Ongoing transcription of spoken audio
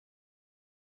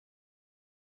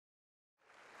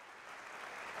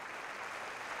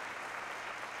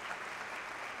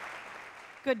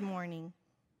Good morning.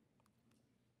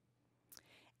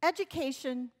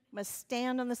 Education must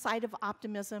stand on the side of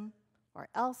optimism, or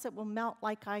else it will melt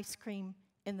like ice cream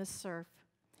in the surf.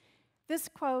 This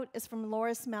quote is from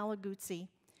Loris Malaguzzi,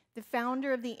 the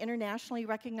founder of the internationally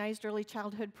recognized early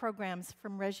childhood programs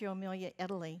from Reggio Emilia,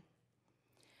 Italy.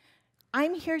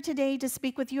 I'm here today to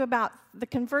speak with you about the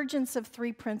convergence of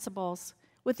three principles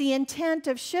with the intent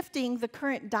of shifting the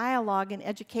current dialogue in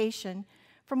education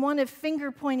from one of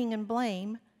finger-pointing and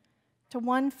blame to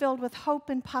one filled with hope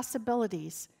and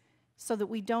possibilities so that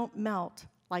we don't melt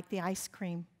like the ice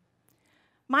cream.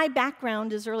 My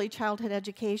background is early childhood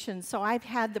education, so I've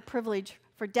had the privilege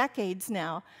for decades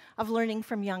now of learning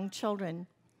from young children.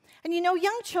 And you know,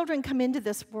 young children come into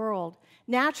this world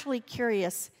naturally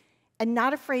curious and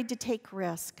not afraid to take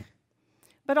risk.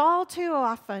 But all too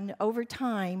often, over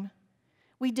time,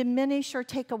 we diminish or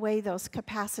take away those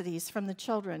capacities from the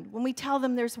children when we tell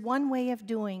them there's one way of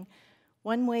doing,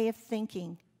 one way of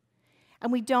thinking.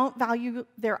 And we don't value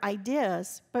their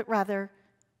ideas, but rather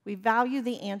we value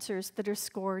the answers that are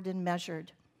scored and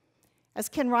measured. As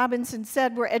Ken Robinson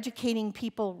said, we're educating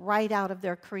people right out of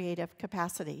their creative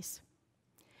capacities.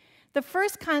 The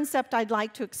first concept I'd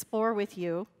like to explore with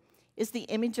you is the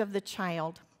image of the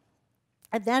child.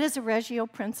 And that is a Reggio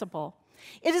principle.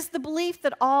 It is the belief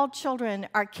that all children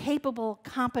are capable,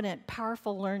 competent,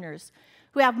 powerful learners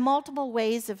who have multiple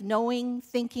ways of knowing,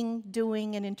 thinking,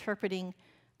 doing, and interpreting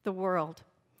the world.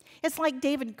 It's like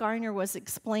David Garner was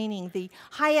explaining the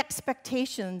high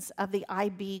expectations of the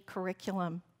IB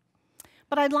curriculum.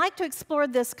 But I'd like to explore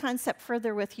this concept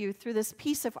further with you through this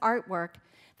piece of artwork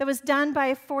that was done by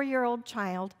a 4-year-old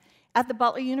child at the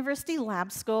Butler University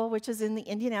Lab School, which is in the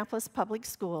Indianapolis Public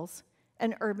Schools,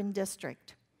 an urban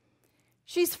district.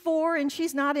 She's 4 and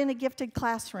she's not in a gifted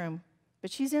classroom,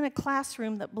 but she's in a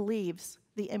classroom that believes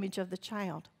the image of the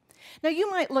child. Now you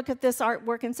might look at this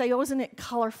artwork and say, oh, isn't it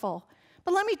colorful?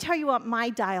 But let me tell you what my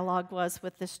dialogue was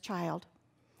with this child.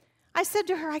 I said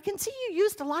to her, I can see you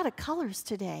used a lot of colors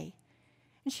today.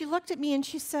 And she looked at me and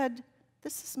she said,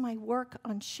 this is my work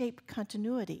on shape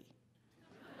continuity.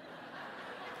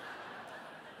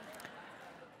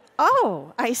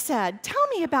 Oh, I said, tell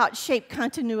me about shape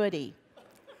continuity.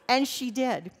 And she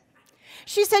did.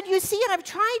 She said, you see, and I've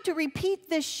tried to repeat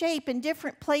this shape in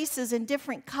different places, in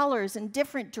different colors, in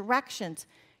different directions.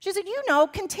 She said, you know,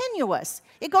 continuous.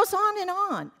 It goes on and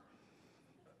on.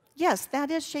 Yes,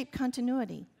 that is shape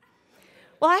continuity.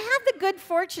 Well, I had the good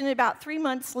fortune about 3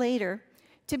 months later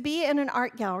to be in an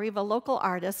art gallery of a local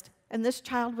artist, and this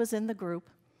child was in the group.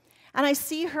 And I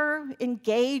see her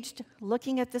engaged,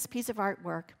 looking at this piece of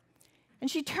artwork. And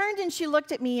she turned and she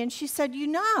looked at me and she said, you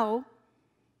know,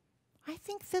 I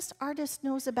think this artist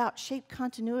knows about shape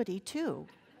continuity too.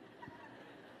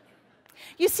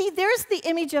 You see, there's the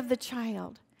image of the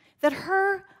child, that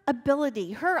her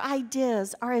ability, her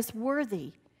ideas are as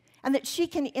worthy, and that she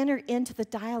can enter into the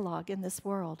dialogue in this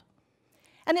world.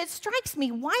 And it strikes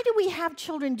me, why do we have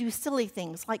children do silly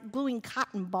things like gluing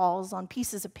cotton balls on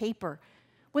pieces of paper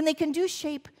when they can do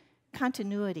shape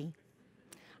continuity?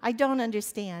 I don't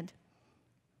understand.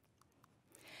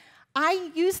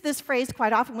 I use this phrase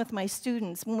quite often with my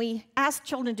students when we ask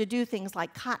children to do things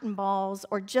like cotton balls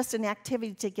or just an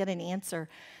activity to get an answer.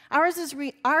 Ours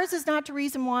is not to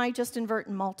reason why, just invert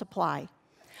and multiply.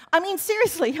 I mean,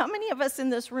 seriously, how many of us in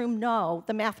this room know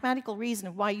the mathematical reason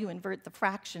of why you invert the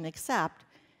fraction except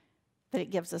that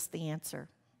it gives us the answer?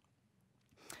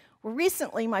 Well,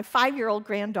 recently, my 5-year-old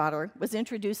granddaughter was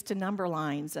introduced to number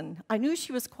lines, and I knew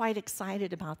she was quite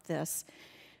excited about this.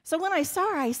 So when I saw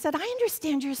her, I said, I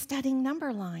understand you're studying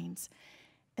number lines.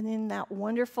 And in that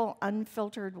wonderful,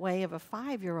 unfiltered way of a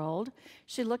 5-year-old,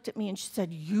 she looked at me and she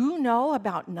said, you know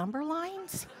about number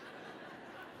lines?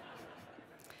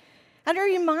 And it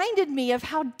reminded me of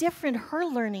how different her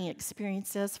learning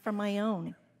experience is from my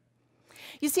own.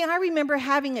 You see, I remember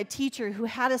having a teacher who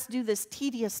had us do this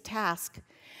tedious task,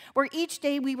 where each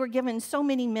day we were given so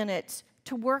many minutes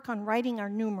to work on writing our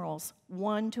numerals,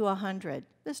 1 to 100.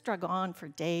 This drug on for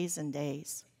days and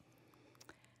days.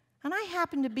 And I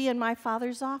happened to be in my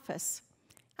father's office,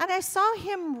 and I saw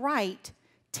him write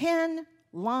 10,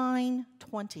 line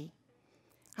 20.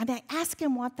 And I asked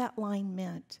him what that line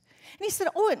meant. And he said,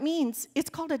 oh, it's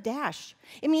called a dash.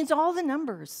 It means all the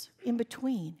numbers in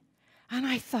between. And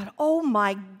I thought, oh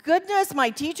my goodness, my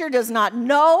teacher does not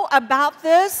know about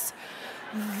this.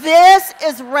 This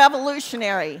is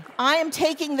revolutionary. I am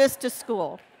taking this to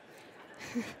school.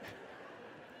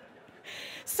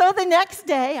 So the next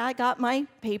day, I got my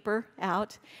paper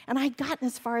out, and I'd gotten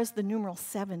as far as the numeral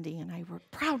 70, and I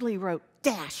proudly wrote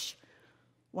dash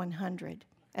 100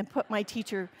 and put my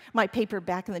paper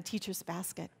back in the teacher's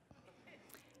basket.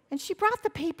 And she brought the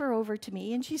paper over to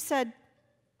me, and she said,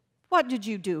 "What did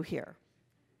you do here?"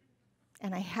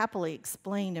 And I happily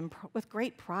explained with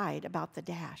great pride about the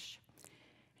dash.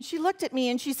 And she looked at me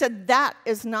and she said, "That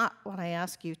is not what I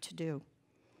asked you to do.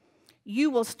 You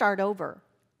will start over."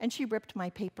 And she ripped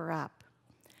my paper up.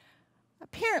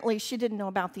 Apparently, she didn't know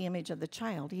about the image of the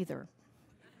child either.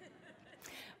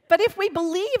 But if we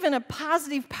believe in a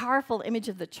positive, powerful image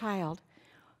of the child,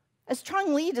 as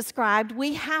Trung Lee described,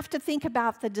 we have to think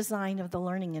about the design of the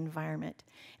learning environment.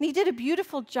 And he did a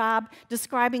beautiful job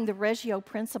describing the Reggio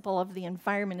principle of the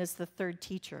environment as the third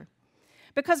teacher.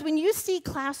 Because when you see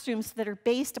classrooms that are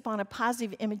based upon a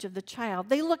positive image of the child,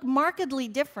 they look markedly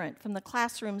different from the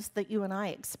classrooms that you and I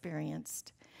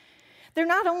experienced. They're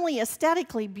not only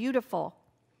aesthetically beautiful,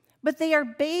 but they are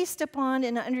based upon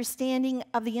an understanding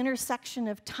of the intersection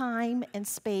of time and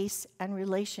space and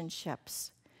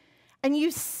relationships. And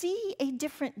you see a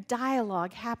different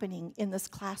dialogue happening in this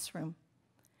classroom.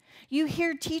 You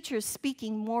hear teachers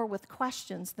speaking more with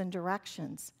questions than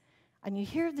directions. And you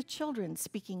hear the children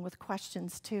speaking with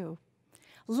questions too.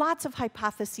 Lots of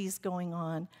hypotheses going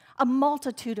on, a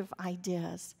multitude of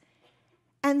ideas.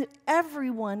 And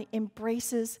everyone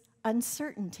embraces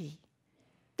uncertainty.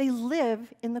 They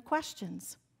live in the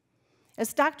questions.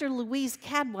 As Dr. Louise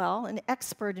Cadwell, an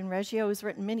expert in Reggio who's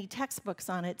written many textbooks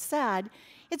on it, said,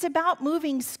 it's about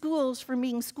moving schools from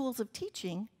being schools of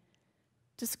teaching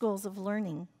to schools of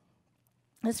learning.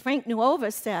 As Frank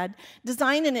Nuova said,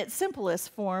 design in its simplest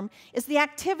form is the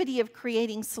activity of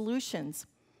creating solutions.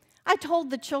 I told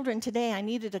the children today I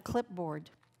needed a clipboard,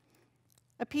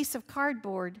 a piece of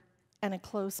cardboard, and a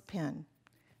clothespin.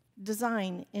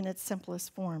 Design in its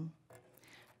simplest form.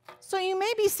 So you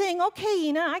may be saying, okay,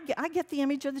 Ena, I get the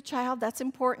image of the child. That's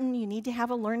important. You need to have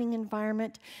a learning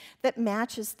environment that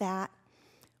matches that.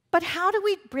 But how do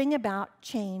we bring about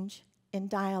change in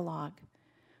dialogue?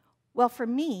 Well, for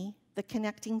me, the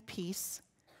connecting piece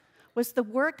was the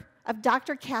work of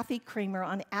Dr. Kathy Kramer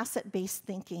on asset-based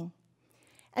thinking.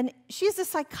 And she's a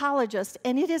psychologist,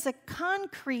 and it is a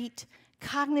concrete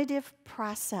cognitive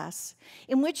process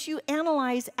in which you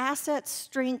analyze assets,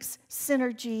 strengths,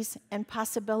 synergies, and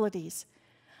possibilities.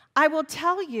 I will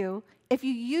tell you, if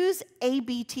you use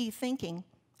ABT thinking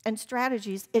and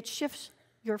strategies, it shifts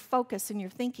your focus and your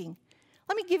thinking.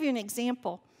 Let me give you an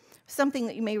example, something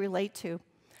that you may relate to.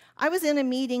 I was in a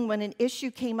meeting when an issue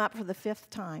came up for the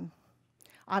 5th time.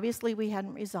 Obviously, we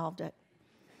hadn't resolved it.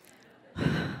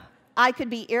 I could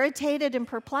be irritated and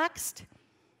perplexed,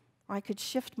 or I could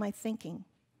shift my thinking.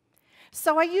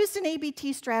 So I used an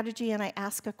ABT strategy and I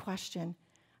asked a question.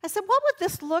 I said, what would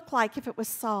this look like if it was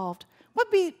solved? What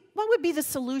would be the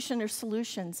solution or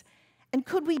solutions? And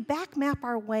could we back map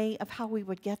our way of how we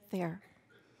would get there?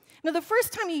 Now, the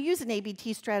first time you use an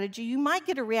ABT strategy, you might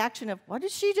get a reaction of, what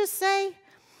did she just say?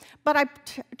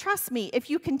 But trust me, if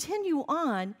you continue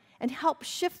on and help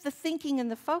shift the thinking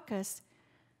and the focus,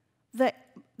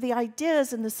 the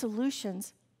ideas and the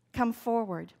solutions come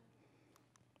forward.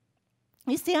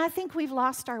 You see, I think we've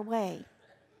lost our way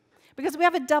because we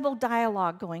have a double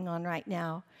dialogue going on right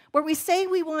now where we say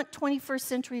we want 21st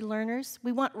century learners,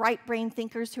 we want right brain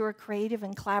thinkers who are creative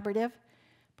and collaborative,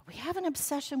 but we have an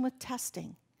obsession with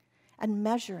testing and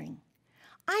measuring.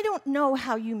 I don't know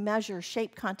how you measure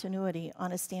shape continuity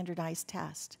on a standardized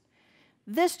test.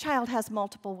 This child has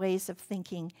multiple ways of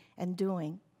thinking and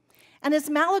doing. And as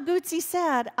Malaguzzi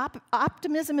said,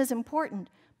 optimism is important,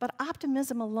 but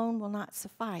optimism alone will not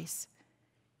suffice.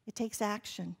 It takes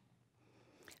action.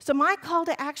 So my call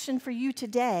to action for you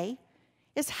today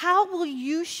is how will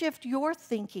you shift your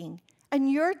thinking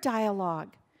and your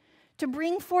dialogue to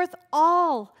bring forth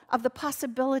all of the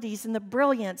possibilities and the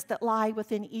brilliance that lie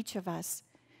within each of us?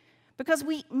 Because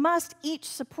we must each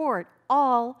support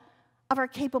all of our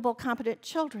capable, competent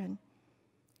children.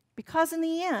 Because in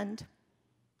the end,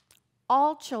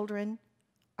 all children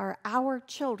are our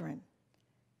children,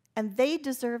 and they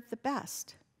deserve the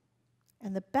best.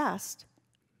 And the best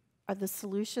are the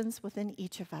solutions within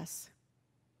each of us.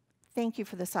 Thank you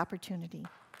for this opportunity.